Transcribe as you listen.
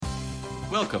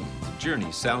Welcome to Journey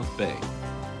South Bay.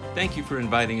 Thank you for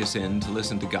inviting us in to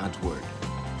listen to God's Word.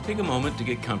 Take a moment to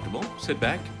get comfortable, sit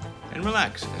back, and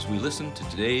relax as we listen to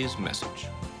today's message.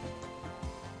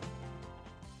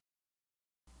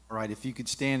 All right, if you could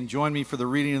stand and join me for the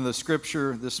reading of the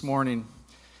scripture this morning.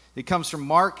 It comes from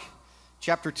Mark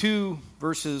chapter 2,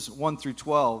 verses 1 through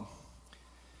 12.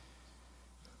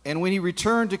 And when he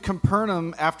returned to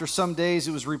Capernaum after some days,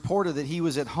 it was reported that he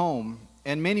was at home,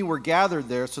 and many were gathered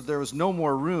there, so there was no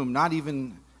more room, not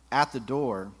even at the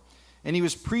door. And he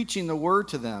was preaching the word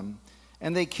to them,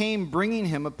 and they came bringing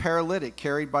him a paralytic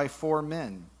carried by 4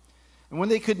 men. And when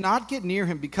they could not get near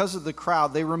him because of the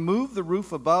crowd, they removed the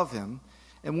roof above him,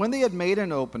 and when they had made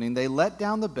an opening, they let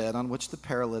down the bed on which the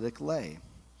paralytic lay.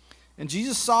 And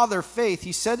Jesus saw their faith.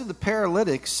 He said to the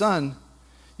paralytic, "Son,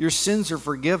 your sins are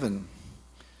forgiven."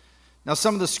 Now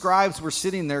some of the scribes were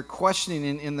sitting there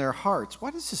questioning in their hearts, "Why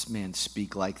does this man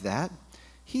speak like that?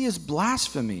 He is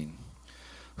blaspheming.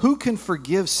 Who can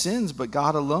forgive sins but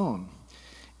God alone?"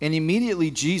 And immediately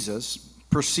Jesus,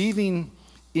 perceiving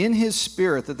in his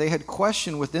spirit that they had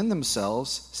questioned within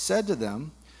themselves, said to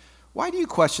them, "Why do you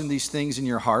question these things in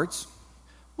your hearts?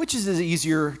 Which is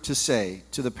easier to say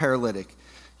to the paralytic,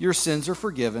 'Your sins are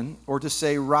forgiven,' or to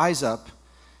say, 'Rise up,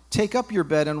 take up your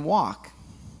bed and walk'?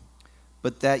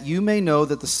 But that you may know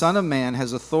that the Son of Man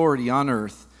has authority on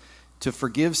earth to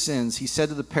forgive sins," he said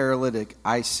to the paralytic,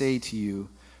 "I say to you,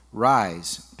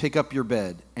 rise, pick up your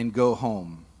bed, and go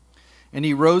home." And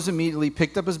he rose immediately,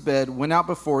 picked up his bed, went out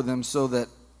before them, so that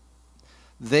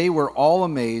they were all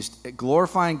amazed,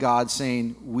 glorifying God,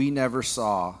 saying, "We never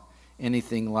saw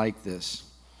anything like this."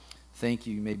 Thank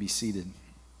you. You may be seated.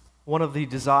 One of the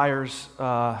desires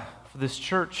for this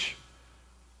church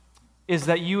is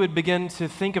that you would begin to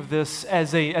think of this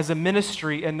as a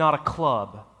ministry and not a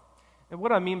club. And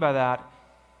what I mean by that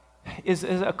is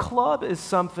a club is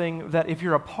something that if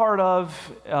you're a part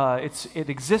of, it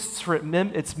exists for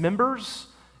its members,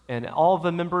 and all of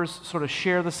the members sort of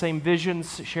share the same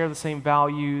visions, share the same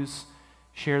values,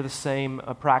 share the same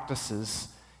practices,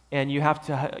 and you have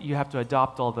to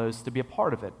adopt all those to be a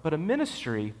part of it. But a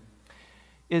ministry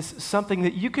is something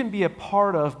that you can be a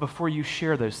part of before you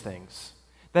share those things.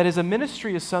 That is, a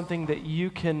ministry is something that you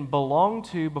can belong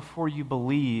to before you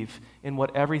believe in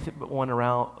what everyone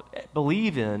around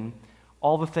believe in,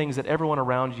 all the things that everyone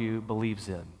around you believes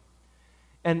in.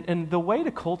 And the way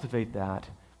to cultivate that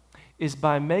is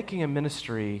by making a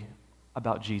ministry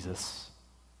about Jesus.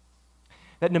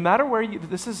 That no matter where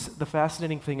this is the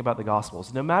fascinating thing about the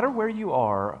Gospels, no matter where you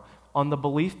are on the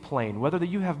belief plane, whether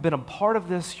you have been a part of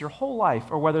this your whole life,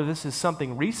 or whether this is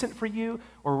something recent for you,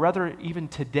 or whether even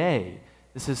today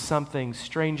this is something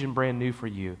strange and brand new for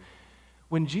you.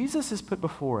 When Jesus is put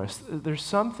before us, there's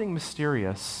something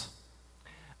mysterious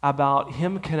about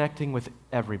him connecting with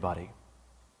everybody.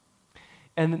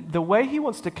 And the way he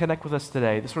wants to connect with us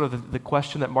today, the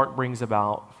question that Mark brings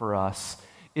about for us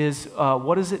is,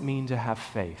 what does it mean to have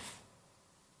faith?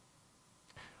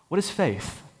 What is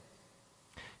faith?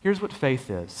 Here's what faith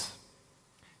is.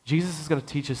 Jesus is going to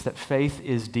teach us that faith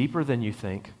is deeper than you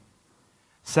think.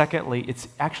 Secondly, it's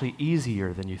actually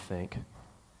easier than you think.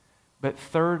 But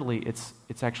thirdly, it's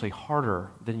actually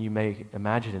harder than you may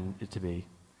imagine it to be.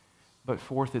 But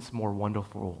fourth, it's more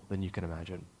wonderful than you can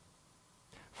imagine.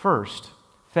 First,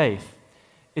 faith.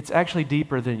 It's actually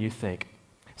deeper than you think.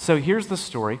 So here's the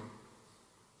story.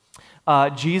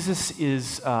 Jesus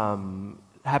is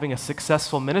having a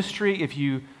successful ministry. If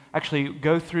you actually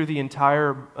go through the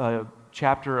entire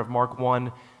chapter of Mark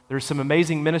 1, there's some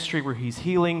amazing ministry where he's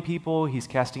healing people, he's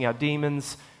casting out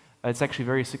demons. It's actually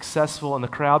very successful, and the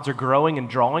crowds are growing and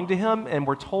drawing to him. And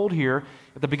we're told here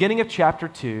at the beginning of chapter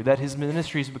 2 that his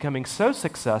ministry is becoming so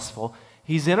successful,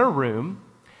 he's in a room,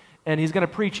 and he's going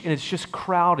to preach, and it's just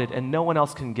crowded, and no one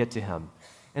else can get to him.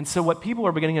 And so what people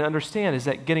are beginning to understand is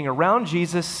that getting around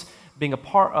Jesus, being a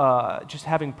part, just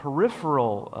having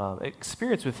peripheral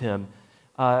experience with him,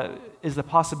 is the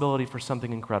possibility for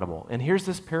something incredible. And here's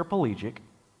this paraplegic.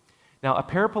 Now, a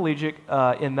paraplegic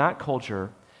in that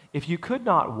culture, if you could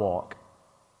not walk,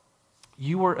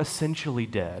 you were essentially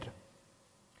dead.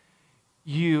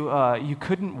 You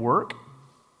couldn't work.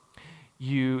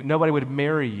 Nobody would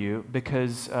marry you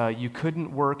because you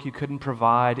couldn't work, you couldn't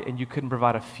provide, and you couldn't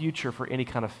provide a future for any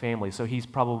kind of family. So he's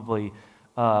probably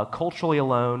culturally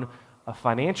alone,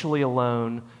 financially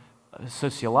alone,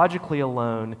 sociologically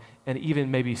alone, and even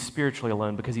maybe spiritually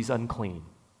alone because he's unclean.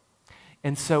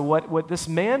 And so what this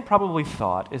man probably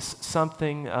thought is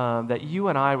something that you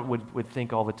and I would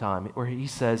think all the time, where he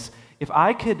says, if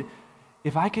I could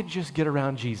just get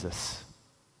around Jesus,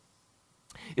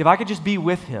 if I could just be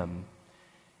with him,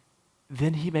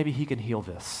 then maybe he can heal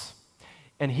this.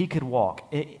 and he could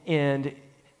walk. And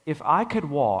if I could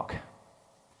walk,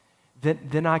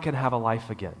 then I can have a life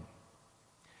again.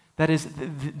 That is,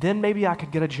 then maybe I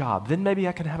could get a job. Then maybe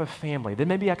I can have a family. Then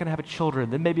maybe I can have children.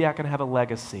 Then maybe I can have a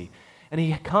legacy. And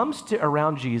he comes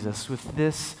around Jesus with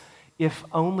this if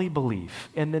only belief.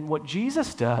 And then what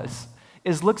Jesus does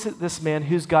is looks at this man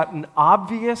who's got an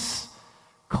obvious,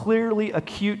 clearly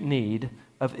acute need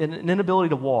of an inability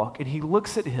to walk. And he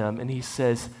looks at him and he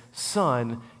says,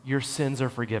 "Son, your sins are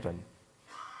forgiven."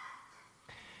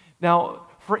 Now,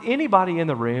 for anybody in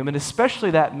the room, and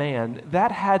especially that man,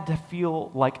 that had to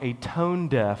feel like a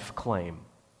tone-deaf claim.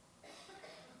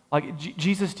 Like,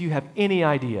 Jesus, do you have any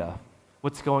idea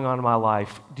what's going on in my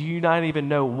life? Do you not even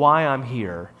know why I'm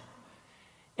here?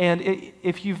 And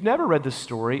if you've never read this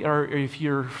story, or if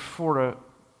you're foreign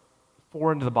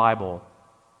to the Bible,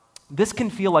 this can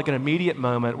feel like an immediate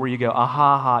moment where you go,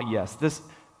 aha, yes,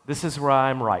 this is where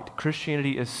I'm right.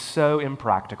 Christianity is so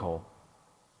impractical.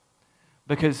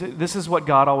 Because this is what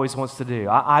God always wants to do.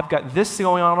 I've got this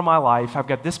going on in my life. I've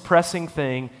got this pressing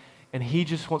thing, and he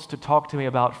just wants to talk to me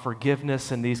about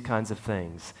forgiveness and these kinds of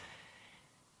things.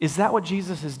 Is that what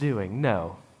Jesus is doing?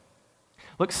 No.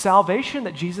 Look, salvation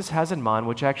that Jesus has in mind,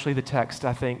 which actually the text,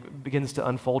 I think, begins to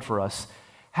unfold for us,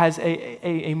 has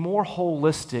a more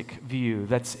holistic view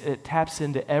it taps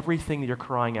into everything that you're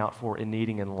crying out for and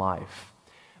needing in life.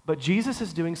 But Jesus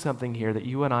is doing something here that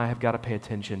you and I have got to pay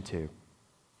attention to.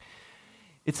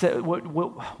 It's that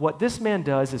what this man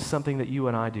does is something that you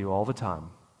and I do all the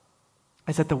time.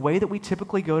 It's that the way that we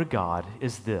typically go to God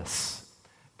is this: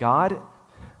 God,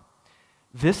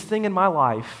 this thing in my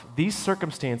life, these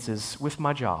circumstances with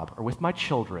my job or with my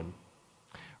children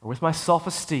or with my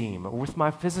self-esteem or with my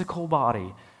physical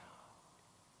body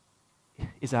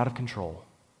is out of control.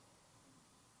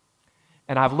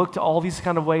 And I've looked at all these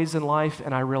kind of ways in life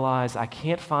and I realize I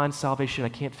can't find salvation. I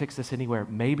can't fix this anywhere.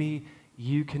 Maybe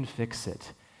you can fix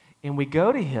it. And we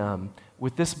go to him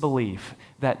with this belief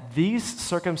that these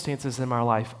circumstances in my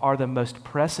life are the most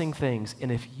pressing things,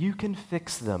 and if you can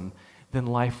fix them, then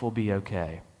life will be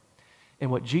okay. And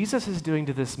what Jesus is doing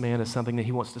to this man is something that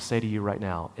he wants to say to you right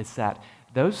now. It's that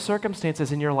those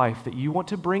circumstances in your life that you want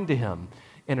to bring to him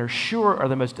and are sure are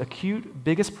the most acute,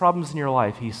 biggest problems in your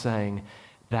life, he's saying,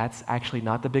 that's actually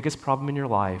not the biggest problem in your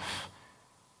life.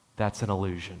 That's an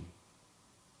illusion.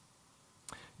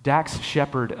 Dax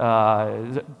Shepard,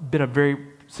 been a very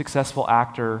successful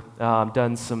actor,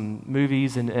 done some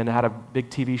movies and had a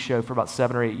big TV show for about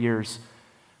 7 or 8 years.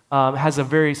 Has a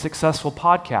very successful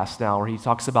podcast now where he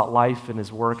talks about life and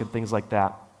his work and things like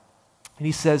that. And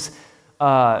he said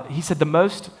the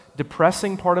most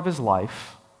depressing part of his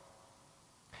life,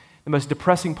 the most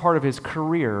depressing part of his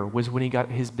career was when he got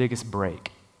his biggest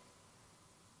break.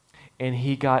 And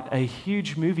he got a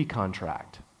huge movie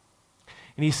contract.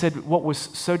 And he said what was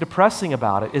so depressing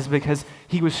about it is because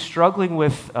he was struggling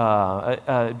with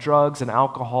drugs and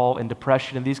alcohol and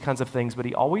depression and these kinds of things, but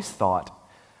he always thought,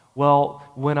 well,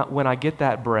 when I get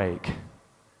that break,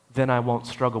 then I won't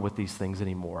struggle with these things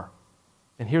anymore.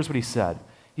 And here's what he said.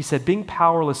 He said, being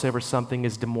powerless over something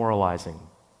is demoralizing.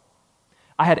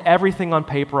 I had everything on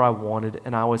paper I wanted,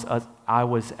 and I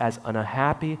was as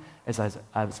unhappy as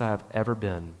I've ever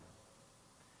been.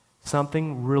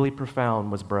 Something really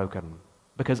profound was broken.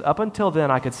 Because up until then,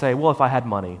 I could say, well, if I had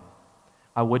money,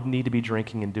 I wouldn't need to be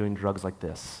drinking and doing drugs like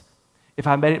this. If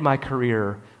I made it my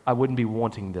career, I wouldn't be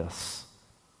wanting this.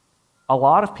 A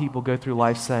lot of people go through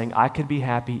life saying, I could be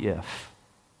happy if.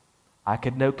 I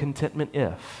could know contentment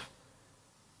if.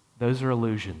 Those are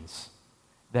illusions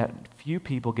that few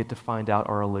people get to find out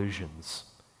are illusions.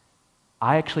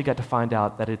 I actually got to find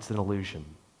out that it's an illusion.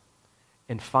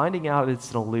 And finding out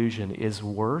it's an illusion is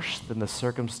worse than the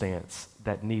circumstance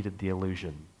that needed the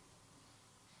illusion.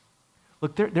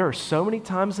 Look, there are so many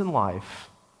times in life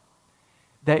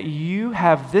that you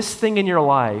have this thing in your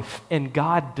life and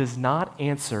God does not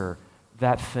answer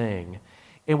that thing.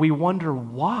 And we wonder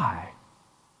why.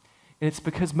 And it's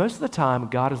because most of the time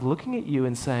God is looking at you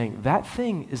and saying, that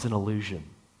thing is an illusion.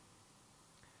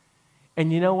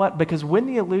 And you know what? Because when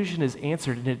the illusion is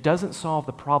answered and it doesn't solve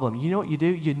the problem, you know what you do?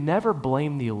 You never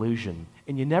blame the illusion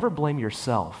and you never blame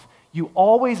yourself. You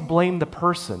always blame the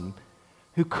person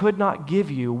who could not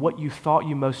give you what you thought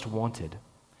you most wanted.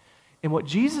 And what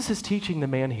Jesus is teaching the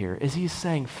man here is he's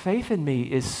saying faith in me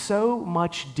is so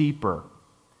much deeper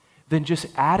than just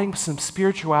adding some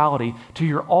spirituality to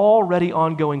your already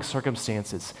ongoing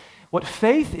circumstances. What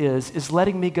faith is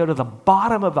letting me go to the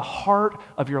bottom of the heart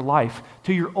of your life,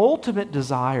 to your ultimate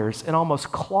desires, and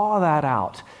almost claw that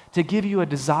out to give you a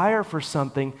desire for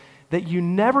something that you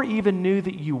never even knew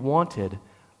that you wanted.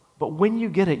 But when you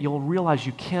get it, you'll realize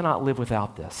you cannot live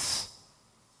without this.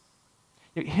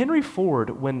 Henry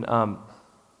Ford, when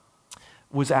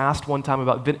was asked one time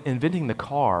about inventing the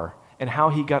car and how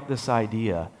he got this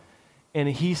idea, and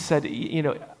he said,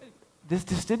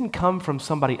 this didn't come from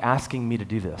somebody asking me to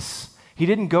do this. He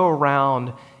didn't go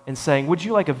around and saying, would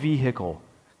you like a vehicle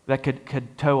that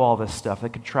could tow all this stuff,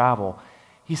 that could travel?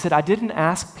 He said, I didn't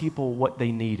ask people what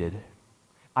they needed.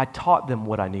 I taught them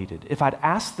what I needed. If I'd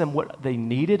asked them what they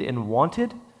needed and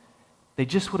wanted, they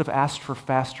just would have asked for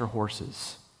faster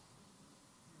horses.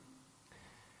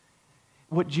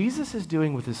 What Jesus is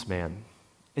doing with this man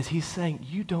is he's saying,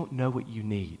 you don't know what you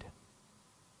need.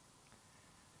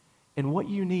 And what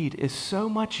you need is so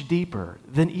much deeper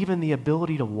than even the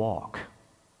ability to walk.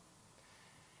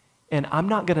 And I'm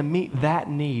not going to meet that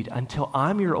need until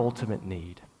I'm your ultimate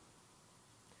need.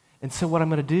 And so what I'm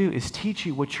going to do is teach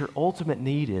you what your ultimate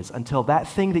need is until that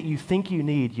thing that you think you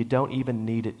need, you don't even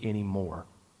need it anymore.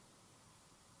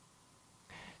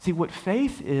 See, what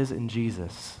faith is in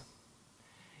Jesus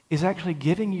is actually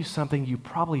giving you something you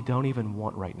probably don't even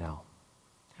want right now,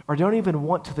 or don't even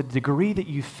want to the degree that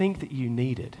you think that you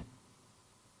need it.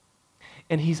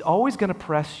 And he's always going to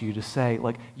press you to say,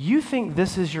 like, you think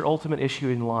this is your ultimate issue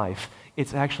in life.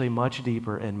 It's actually much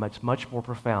deeper and much more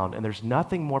profound, and there's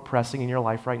nothing more pressing in your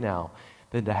life right now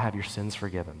than to have your sins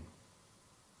forgiven.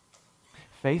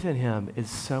 Faith in him is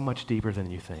so much deeper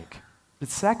than you think. But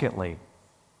secondly,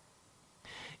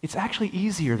 it's actually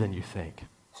easier than you think.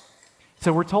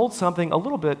 So we're told something a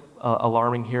little bit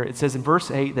alarming here. It says in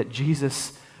verse 8 that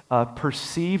Jesus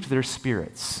perceived their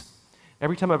spirits.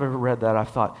 Every time I've ever read that, I've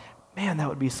thought, man, that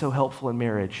would be so helpful in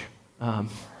marriage.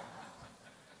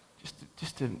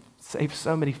 Just to save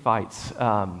so many fights.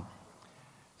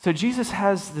 So Jesus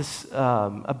has this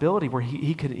ability where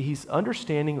he's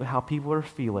understanding how people are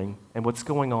feeling and what's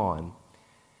going on.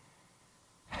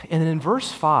 And then in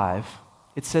verse 5,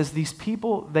 it says these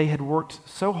people, they had worked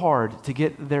so hard to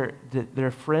get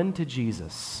their friend to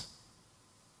Jesus.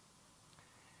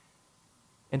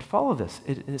 And follow this.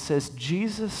 It says,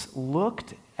 Jesus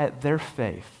looked at their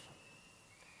faith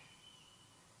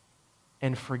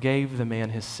and forgave the man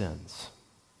his sins.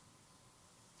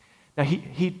 Now,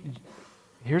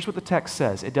 here's what the text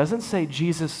says. It doesn't say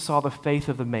Jesus saw the faith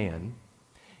of the man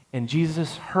and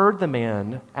Jesus heard the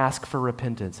man ask for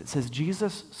repentance. It says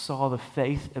Jesus saw the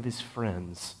faith of his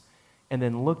friends and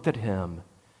then looked at him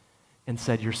and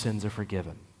said, your sins are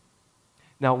forgiven.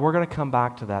 Now, we're going to come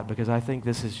back to that because I think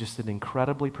this is just an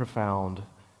incredibly profound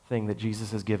thing that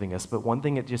Jesus is giving us. But one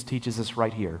thing it just teaches us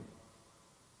right here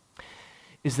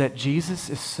is that Jesus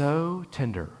is so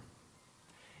tender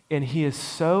and he is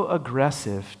so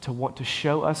aggressive to want to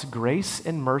show us grace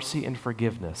and mercy and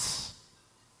forgiveness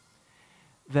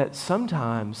that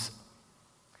sometimes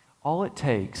all it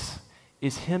takes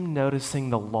is him noticing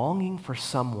the longing for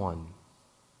someone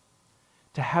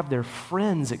to have their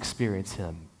friends experience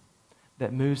him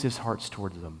that moves his hearts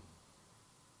towards them.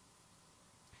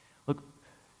 Look,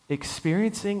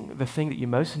 experiencing the thing that you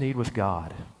most need with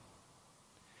God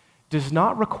does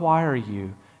not require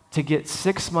you to get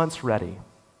 6 months ready.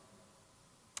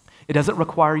 It doesn't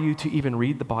require you to even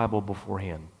read the Bible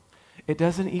beforehand. It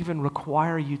doesn't even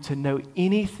require you to know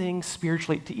anything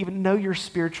spiritually, to even know your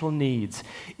spiritual needs.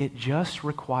 It just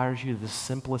requires you the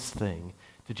simplest thing,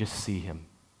 to just see him.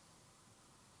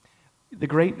 The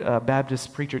great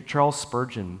Baptist preacher Charles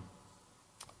Spurgeon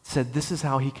said this is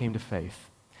how he came to faith.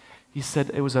 He said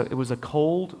it was a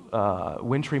cold,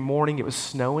 wintry morning. It was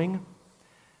snowing.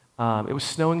 It was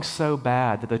snowing so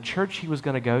bad that the church he was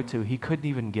going to go to, he couldn't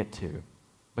even get to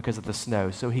because of the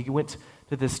snow. So he went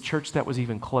to this church that was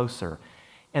even closer.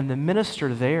 And the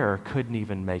minister there couldn't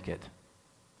even make it.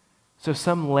 So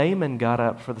some layman got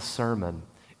up for the sermon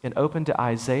and opened to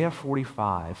Isaiah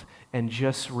 45 and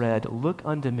just read, "Look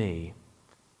unto me,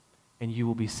 and you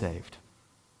will be saved."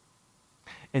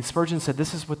 And Spurgeon said,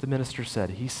 this is what the minister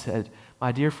said. He said,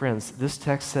 "My dear friends, this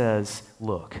text says,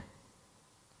 look."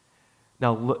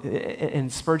 Now, look,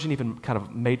 and Spurgeon even kind of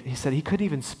he said he couldn't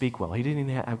even speak well. He didn't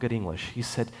even have good English. He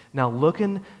said, "Now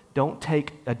looking, don't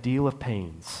take a deal of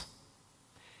pains.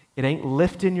 It ain't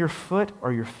lifting your foot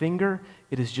or your finger.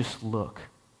 It is just look.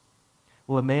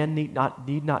 Well, a man need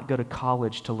not go to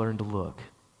college to learn to look.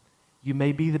 You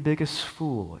may be the biggest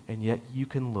fool, and yet you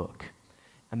can look.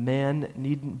 A man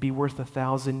needn't be worth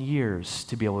 1,000 years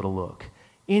to be able to look.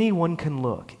 Anyone can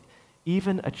look.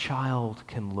 Even a child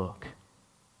can look."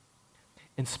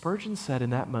 And Spurgeon said in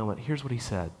that moment, here's what he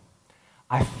said: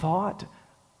 "I thought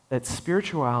that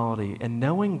spirituality and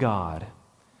knowing God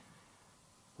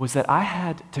was that I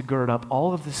had to gird up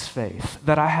all of this faith,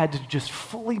 that I had to just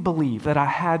fully believe, that I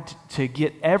had to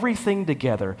get everything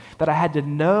together, that I had to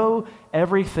know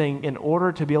everything in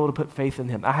order to be able to put faith in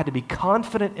him. I had to be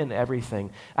confident in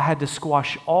everything. I had to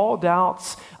squash all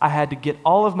doubts. I had to get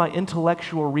all of my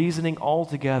intellectual reasoning all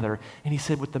together. And he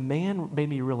said, what the man made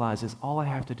me realize is all I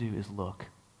have to do is look.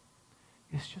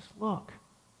 It's just look.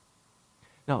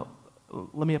 Now,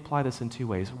 let me apply this in two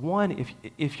ways. One,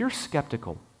 if you're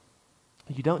skeptical,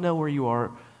 you don't know where you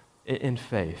are in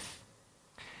faith,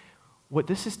 what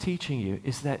this is teaching you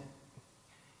is that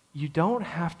you don't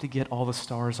have to get all the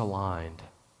stars aligned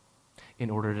in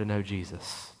order to know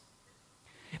Jesus.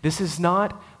 This is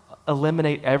not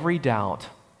eliminate every doubt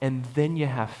and then you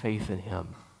have faith in him.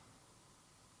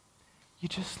 You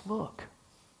just look.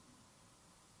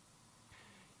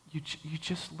 You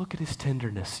just look at his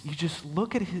tenderness. You just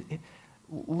look at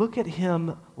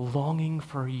him longing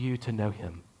for you to know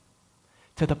him,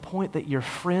 to the point that your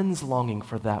friends longing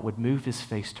for that would move his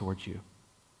face towards you.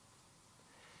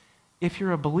 If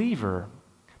you're a believer,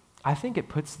 I think it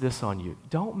puts this on you.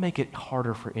 Don't make it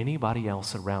harder for anybody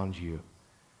else around you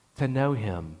to know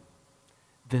him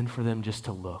than for them just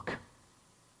to look.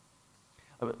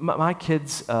 My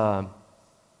kids, we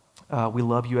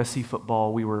love USC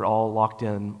football. We were all locked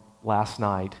in last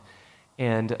night.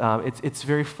 And it's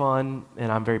very fun,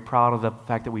 and I'm very proud of the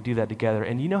fact that we do that together.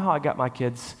 And you know how I got my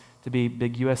kids to be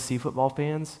big USC football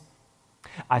fans?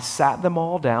 I sat them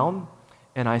all down,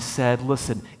 and I said,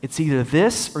 listen, it's either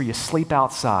this or you sleep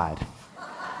outside.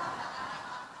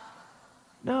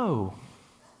 No.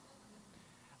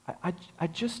 I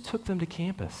just took them to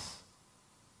campus,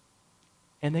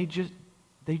 and they just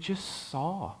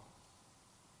saw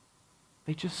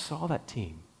that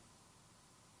team.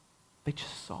 They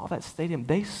just saw that stadium.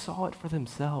 They saw it for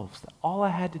themselves. All I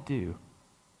had to do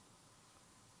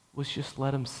was just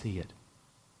let them see it.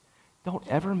 Don't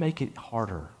ever make it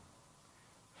harder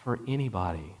for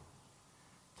anybody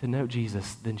to know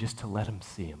Jesus than just to let them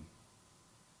see him.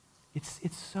 It's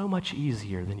so much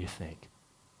easier than you think.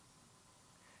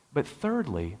 But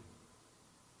thirdly,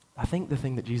 I think the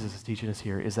thing that Jesus is teaching us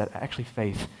here is that actually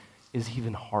faith is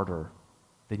even harder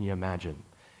than you imagine.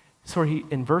 So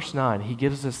in verse 9, he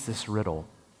gives us this riddle.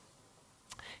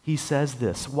 He says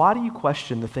this, why do you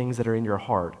question the things that are in your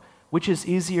heart? Which is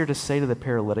easier to say to the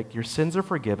paralytic, your sins are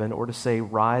forgiven, or to say,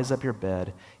 rise up your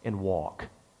bed and walk?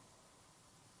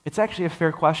 It's actually a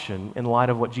fair question in light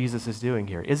of what Jesus is doing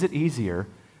here. Is it easier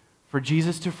for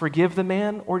Jesus to forgive the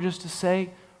man, or just to say,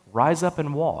 rise up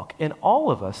and walk? And all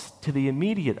of us, to the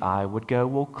immediate eye, would go,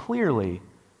 well, clearly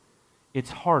it's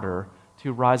harder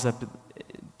to rise up,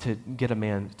 to get a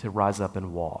man to rise up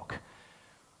and walk.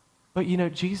 But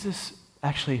Jesus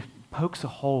actually pokes a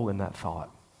hole in that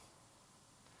thought.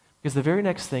 Because the very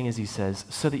next thing is he says,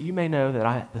 so that you may know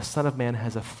that the Son of Man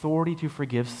has authority to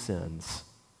forgive sins.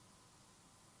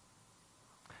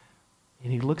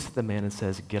 And he looks at the man and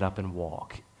says, get up and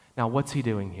walk. Now, what's he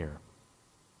doing here?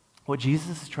 What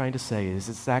Jesus is trying to say is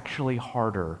it's actually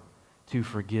harder to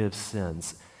forgive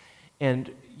sins.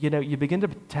 And, you begin to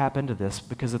tap into this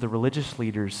because of the religious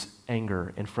leaders'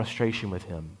 anger and frustration with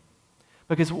him.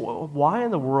 Because why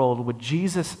in the world would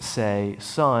Jesus say,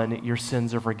 son, your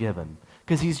sins are forgiven?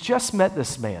 Because he's just met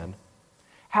this man.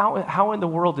 How in the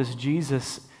world does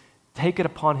Jesus take it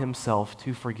upon himself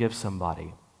to forgive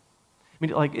somebody? I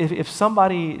mean, like, if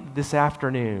somebody this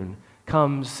afternoon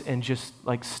comes and just,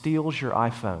 steals your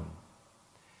iPhone,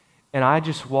 and I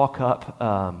just walk up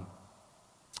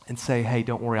and say, hey,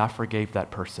 don't worry, I forgave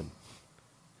that person.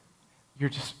 You're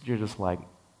just like,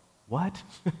 what?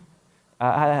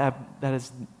 That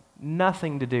has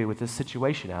nothing to do with this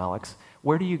situation, Alex.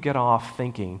 Where do you get off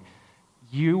thinking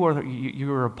you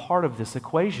are a part of this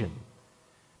equation?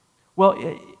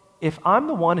 Well, if I'm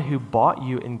the one who bought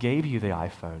you and gave you the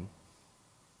iPhone,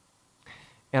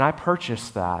 and I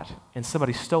purchased that, and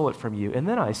somebody stole it from you, and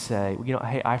then I say,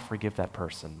 hey, I forgive that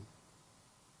person,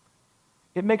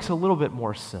 it makes a little bit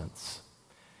more sense.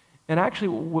 And actually,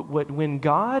 when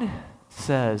God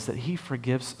says that he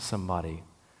forgives somebody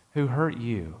who hurt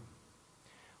you,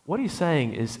 what he's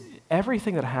saying is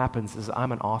everything that happens is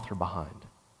I'm an author behind,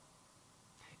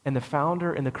 and the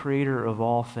founder and the creator of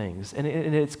all things. And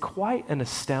it's quite an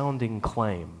astounding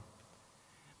claim.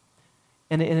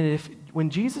 And when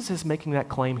Jesus is making that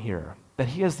claim here, that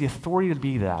he has the authority to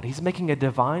be that, he's making a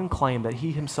divine claim that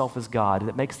he himself is God,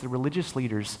 that makes the religious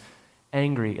leaders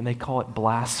angry, and they call it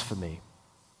blasphemy.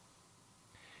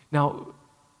 Now,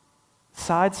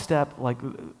 sidestep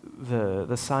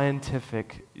the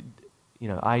scientific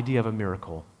idea of a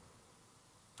miracle,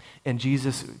 and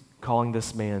Jesus calling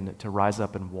this man to rise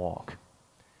up and walk.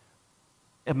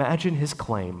 Imagine his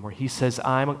claim where he says,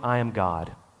 I am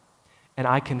God, and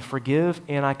I can forgive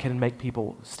and I can make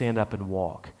people stand up and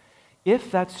walk.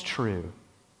 If that's true,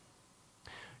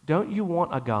 don't you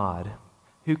want a God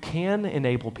who can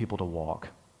enable people to walk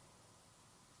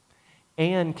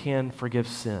and can forgive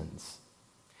sins?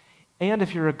 And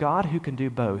if you're a God who can do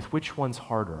both, which one's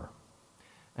harder?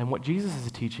 And what Jesus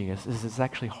is teaching us is it's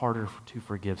actually harder to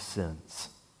forgive sins.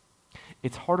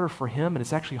 It's harder for him, and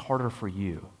it's actually harder for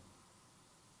you.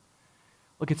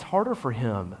 Look, it's harder for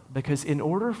him because in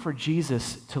order for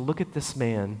Jesus to look at this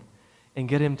man and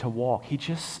get him to walk,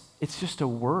 it's just a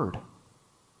word.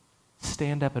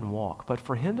 Stand up and walk. But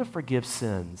for him to forgive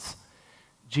sins,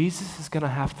 Jesus is going to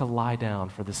have to lie down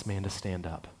for this man to stand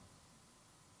up.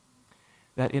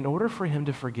 That in order for him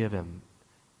to forgive him,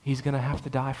 he's going to have to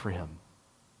die for him.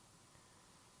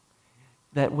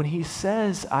 That when he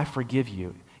says, I forgive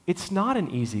you, it's not an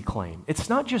easy claim. It's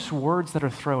not just words that are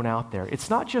thrown out there. It's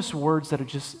not just words that are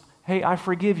just, hey, I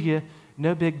forgive you,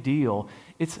 no big deal.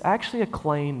 It's actually a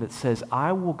claim that says,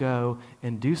 I will go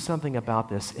and do something about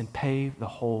this and pay the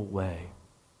whole way.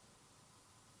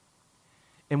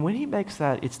 And when he makes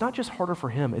that, it's not just harder for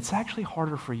him, it's actually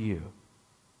harder for you.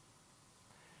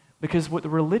 Because what the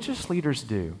religious leaders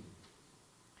do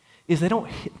is they don't,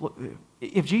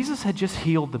 if Jesus had just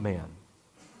healed the man,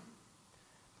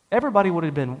 everybody would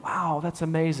have been, wow, that's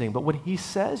amazing. But when he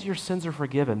says your sins are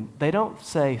forgiven, they don't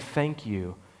say thank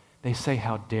you. They say,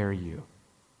 how dare you?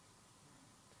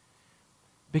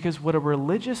 Because what a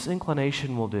religious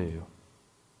inclination will do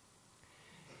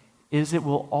is it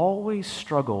will always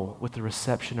struggle with the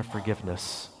reception of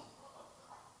forgiveness.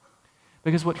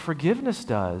 Because what forgiveness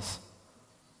does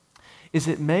is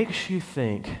it makes you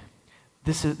think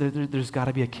there's got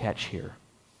to be a catch here.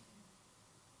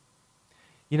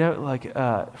 You know, like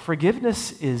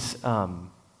forgiveness is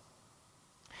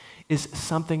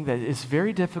something that is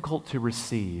very difficult to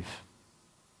receive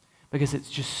because it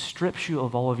just strips you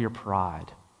of all of your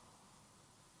pride.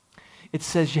 It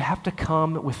says you have to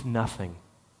come with nothing.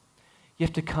 You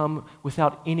have to come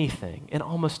without anything. And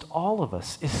almost all of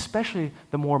us, especially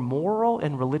the more moral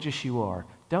and religious you are,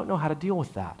 don't know how to deal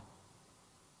with that.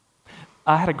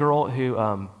 I had a girl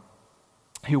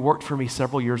who worked for me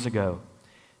several years ago.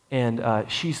 And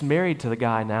she's married to the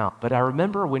guy now. But I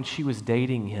remember when she was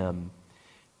dating him,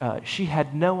 she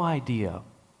had no idea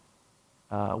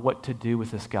what to do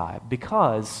with this guy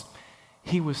because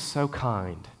he was so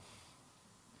kind.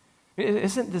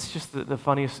 Isn't this just the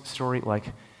funniest story? Like,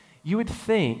 you would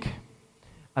think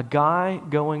a guy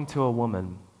going to a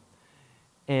woman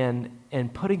and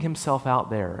putting himself out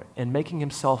there and making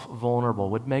himself vulnerable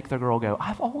would make the girl go,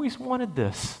 I've always wanted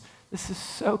this. This is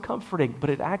so comforting. But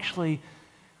it actually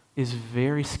is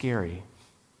very scary.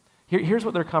 Here's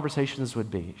what their conversations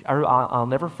would be. I'll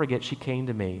never forget, she came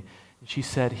to me, and she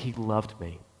said, he loved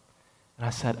me. And I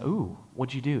said, ooh,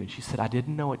 what'd you do? And she said, I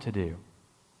didn't know what to do.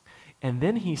 And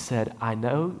then he said, I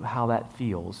know how that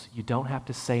feels. You don't have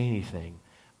to say anything.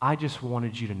 I just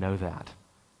wanted you to know that.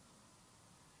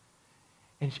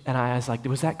 And I was like,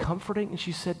 was that comforting? And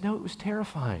she said, no, it was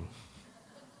terrifying.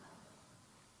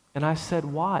 And I said,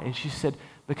 why? And she said,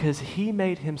 because he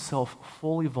made himself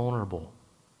fully vulnerable.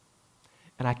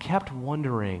 And I kept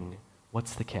wondering,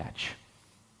 what's the catch?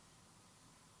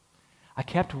 I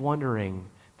kept wondering,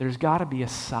 there's got to be a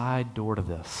side door to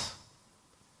this.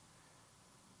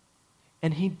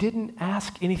 And he didn't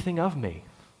ask anything of me.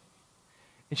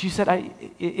 And she said,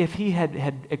 if he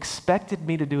had expected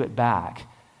me to do it back,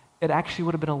 it actually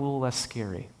would have been a little less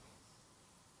scary.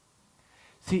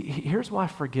 See, here's why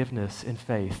forgiveness and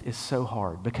faith is so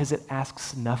hard, because it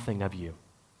asks nothing of you.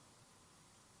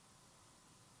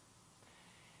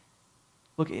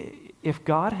 Look, if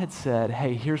God had said,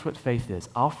 hey, here's what faith is,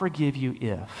 I'll forgive you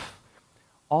if,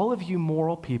 all of you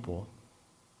moral people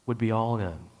would be all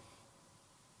in.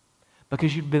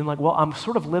 Because you'd been like, well, I'm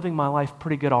sort of living my life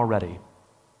pretty good already.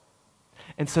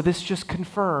 And so this just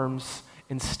confirms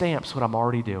and stamps what I'm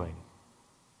already doing.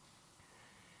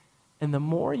 And the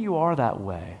more you are that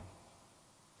way,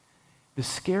 the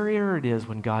scarier it is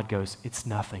when God goes, it's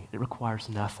nothing. It requires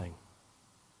nothing.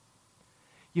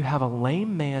 You have a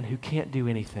lame man who can't do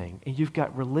anything, and you've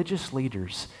got religious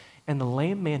leaders, and the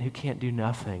lame man who can't do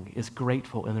nothing is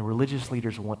grateful, and the religious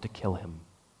leaders want to kill him.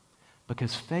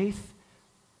 Because faith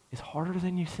is harder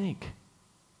than you think.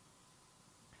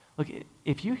 Look,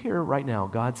 if you hear right now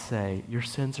God say, your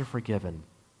sins are forgiven,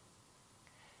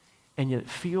 and yet it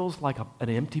feels like an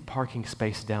empty parking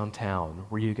space downtown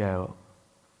where you go,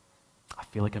 I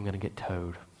feel like I'm going to get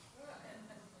towed.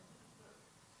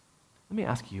 Let me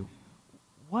ask you,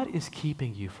 what is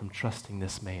keeping you from trusting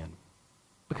this man?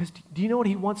 Because do you know what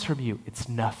he wants from you? It's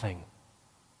nothing.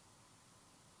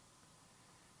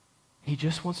 He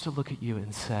just wants to look at you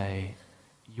and say,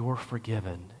 you're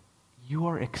forgiven. You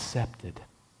are accepted.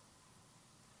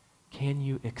 Can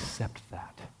you accept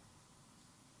that?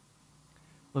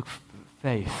 Look,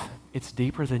 faith, it's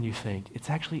deeper than you think. It's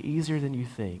actually easier than you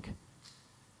think.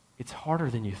 It's harder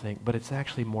than you think, but it's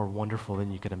actually more wonderful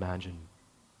than you can imagine.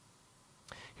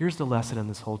 Here's the lesson in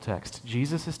this whole text.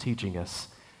 Jesus is teaching us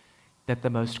that the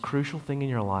most crucial thing in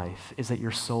your life is that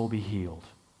your soul be healed.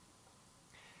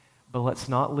 But let's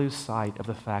not lose sight of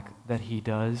the fact that he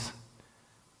does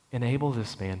enable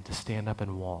this man to stand up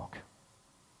and walk.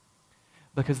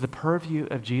 Because the purview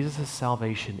of Jesus'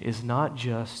 salvation is not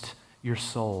just your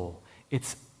soul,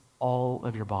 it's all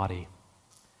of your body.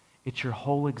 It's your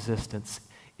whole existence.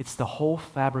 It's the whole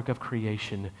fabric of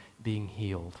creation being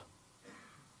healed.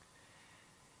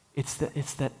 It's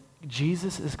that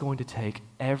Jesus is going to take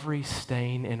every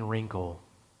stain and wrinkle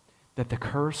that the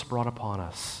curse brought upon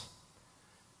us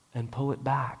and pull it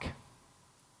back.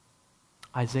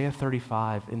 Isaiah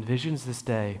 35 envisions this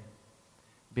day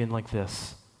being like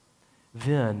this.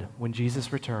 Then, when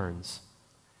Jesus returns,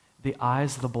 the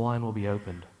eyes of the blind will be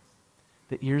opened,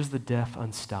 the ears of the deaf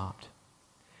unstopped.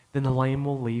 Then the lame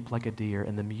will leap like a deer,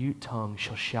 and the mute tongue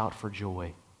shall shout for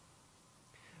joy.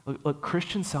 Look,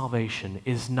 Christian salvation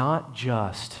is not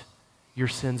just your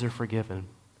sins are forgiven.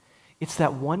 It's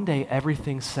that one day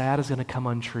everything sad is going to come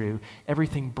untrue.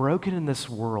 Everything broken in this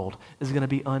world is going to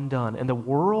be undone. And the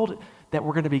world that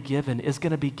we're going to be given is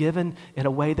going to be given in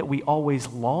a way that we always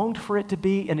longed for it to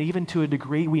be, and even to a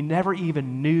degree we never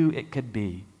even knew it could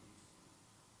be.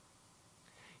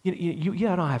 You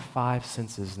and I have 5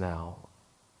 senses now.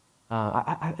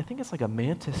 I think it's like a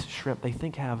mantis shrimp. They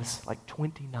think has like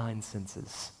 29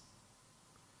 senses.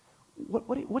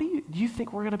 What do you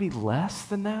think we're going to be less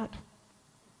than that?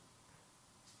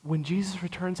 When Jesus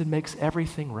returns and makes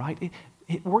everything right,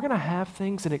 we're going to have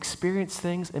things and experience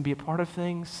things and be a part of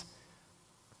things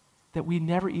that we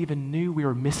never even knew we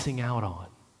were missing out on.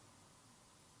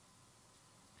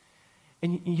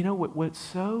 And you know what's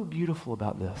so beautiful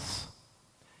about this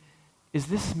is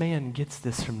this man gets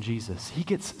this from Jesus. He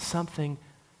gets something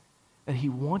that he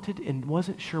wanted and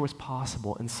wasn't sure was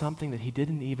possible, and something that he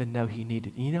didn't even know he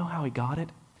needed. And you know how he got it?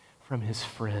 From his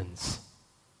friends.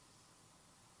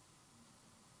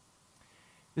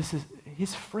 This is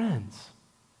his friends.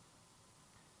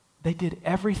 They did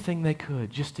everything they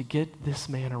could just to get this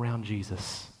man around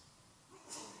Jesus.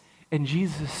 And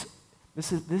Jesus,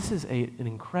 this is an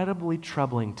incredibly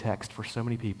troubling text for so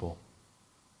many people.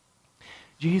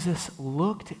 Jesus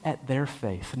looked at their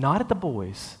faith, not at the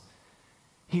boys.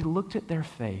 He looked at their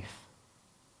faith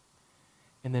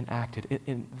and then acted.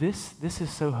 And this is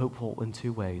so hopeful in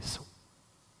 2 ways.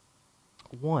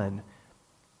 One,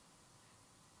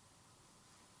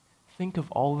 think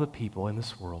of all the people in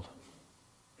this world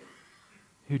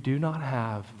who do not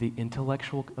have the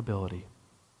intellectual ability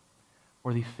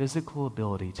or the physical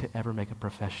ability to ever make a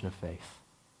profession of faith.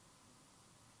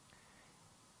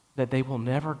 That they will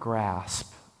never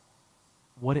grasp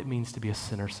what it means to be a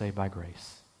sinner saved by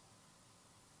grace.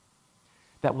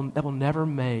 That will never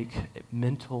make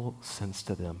mental sense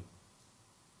to them.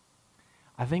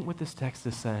 I think what this text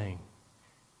is saying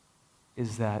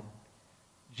is that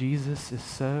Jesus is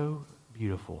so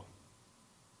beautiful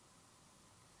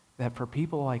that for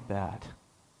people like that,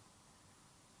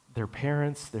 their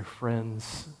parents, their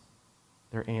friends,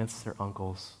 their aunts, their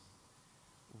uncles,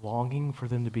 longing for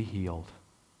them to be healed,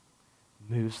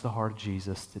 moves the heart of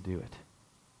Jesus to do it.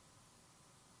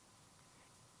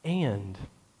 And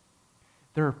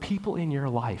there are people in your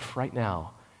life right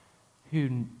now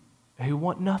who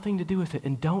want nothing to do with it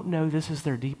and don't know this is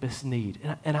their deepest need.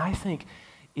 And I think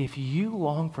if you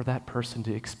long for that person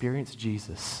to experience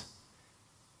Jesus,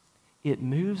 it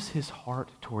moves his heart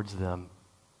towards them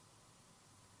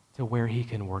to where he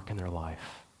can work in their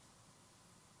life.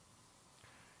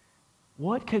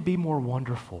 What could be more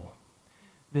wonderful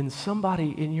than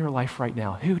somebody in your life right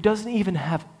now who doesn't even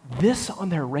have this on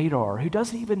their radar, who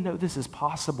doesn't even know this is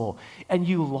possible, and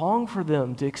you long for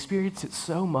them to experience it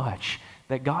so much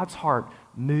that God's heart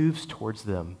moves towards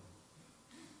them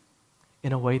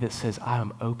in a way that says, I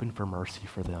am open for mercy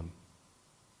for them.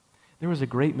 There was a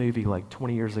great movie like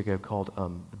 20 years ago called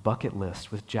The Bucket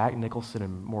List with Jack Nicholson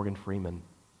and Morgan Freeman.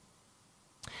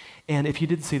 And if you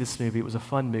didn't see this movie, it was a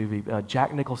fun movie.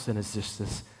 Jack Nicholson is just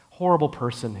this horrible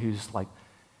person who's like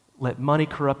let money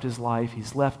corrupt his life.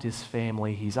 He's left his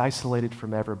family. He's isolated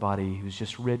from everybody. He was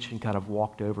just rich and kind of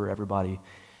walked over everybody.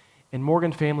 And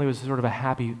Morgan family was sort of a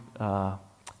happy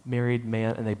married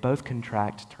man, and they both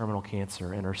contract terminal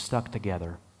cancer and are stuck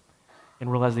together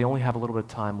and realize they only have a little bit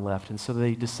of time left. And so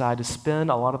they decide to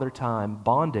spend a lot of their time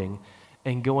bonding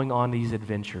and going on these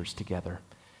adventures together.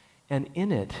 And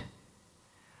in it,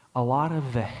 a lot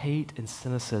of the hate and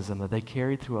cynicism that they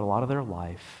carried through a lot of their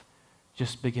life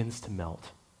just begins to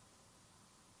melt.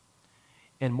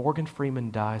 And Morgan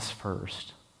Freeman dies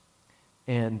first.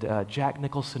 And Jack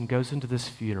Nicholson goes into this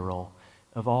funeral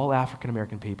of all African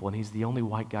American people, and he's the only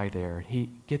white guy there. He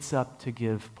gets up to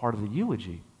give part of the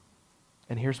eulogy.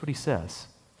 And here's what he says.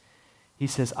 He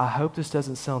says, "I hope this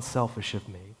doesn't sound selfish of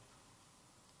me,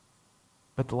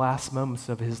 but the last moments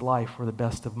of his life were the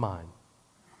best of mine.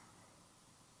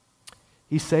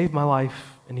 He saved my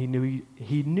life, and he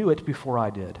knew it before I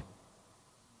did.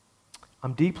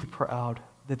 I'm deeply proud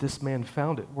that this man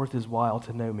found it worth his while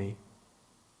to know me.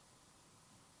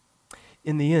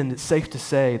 In the end, it's safe to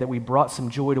say that we brought some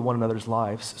joy to one another's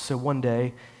lives. So one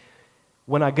day,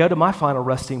 when I go to my final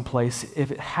resting place,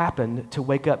 if it happened to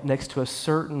wake up next to a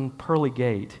certain pearly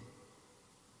gate,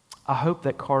 I hope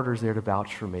that Carter's there to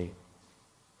vouch for me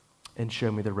and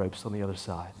show me the ropes on the other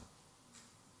side."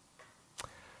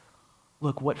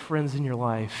 Look, what friends in your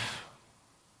life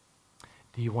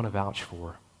do you want to vouch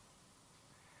for?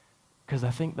 Because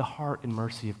I think the heart and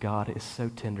mercy of God is so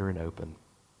tender and open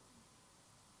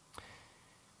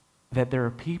that there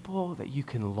are people that you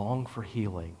can long for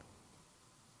healing.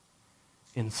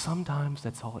 And sometimes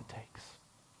that's all it takes.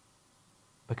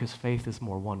 Because faith is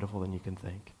more wonderful than you can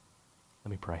think.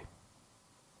 Let me pray.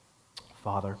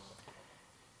 Father,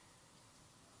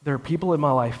 there are people in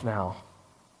my life now.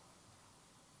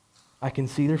 I can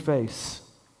see their face.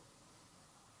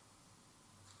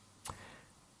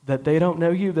 That they don't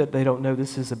know you, that they don't know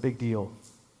this is a big deal,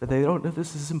 that they don't know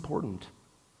this is important.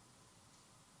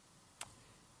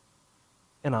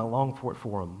 And I long for it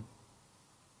for them.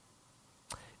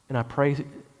 And I pray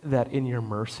that in your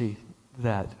mercy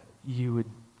that you would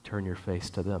turn your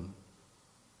face to them.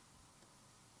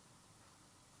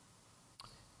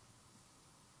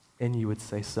 And you would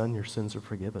say, "Son, your sins are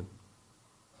forgiven."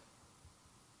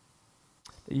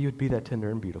 That you would be that tender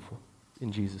and beautiful.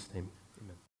 In Jesus' name,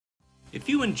 amen. If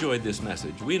you enjoyed this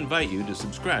message, we invite you to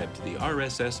subscribe to the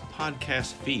RSS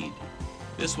podcast feed.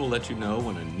 This will let you know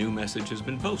when a new message has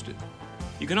been posted.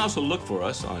 You can also look for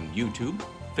us on YouTube,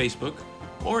 Facebook,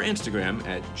 or Instagram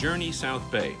at Journey South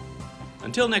Bay.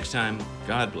 Until next time,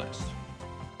 God bless.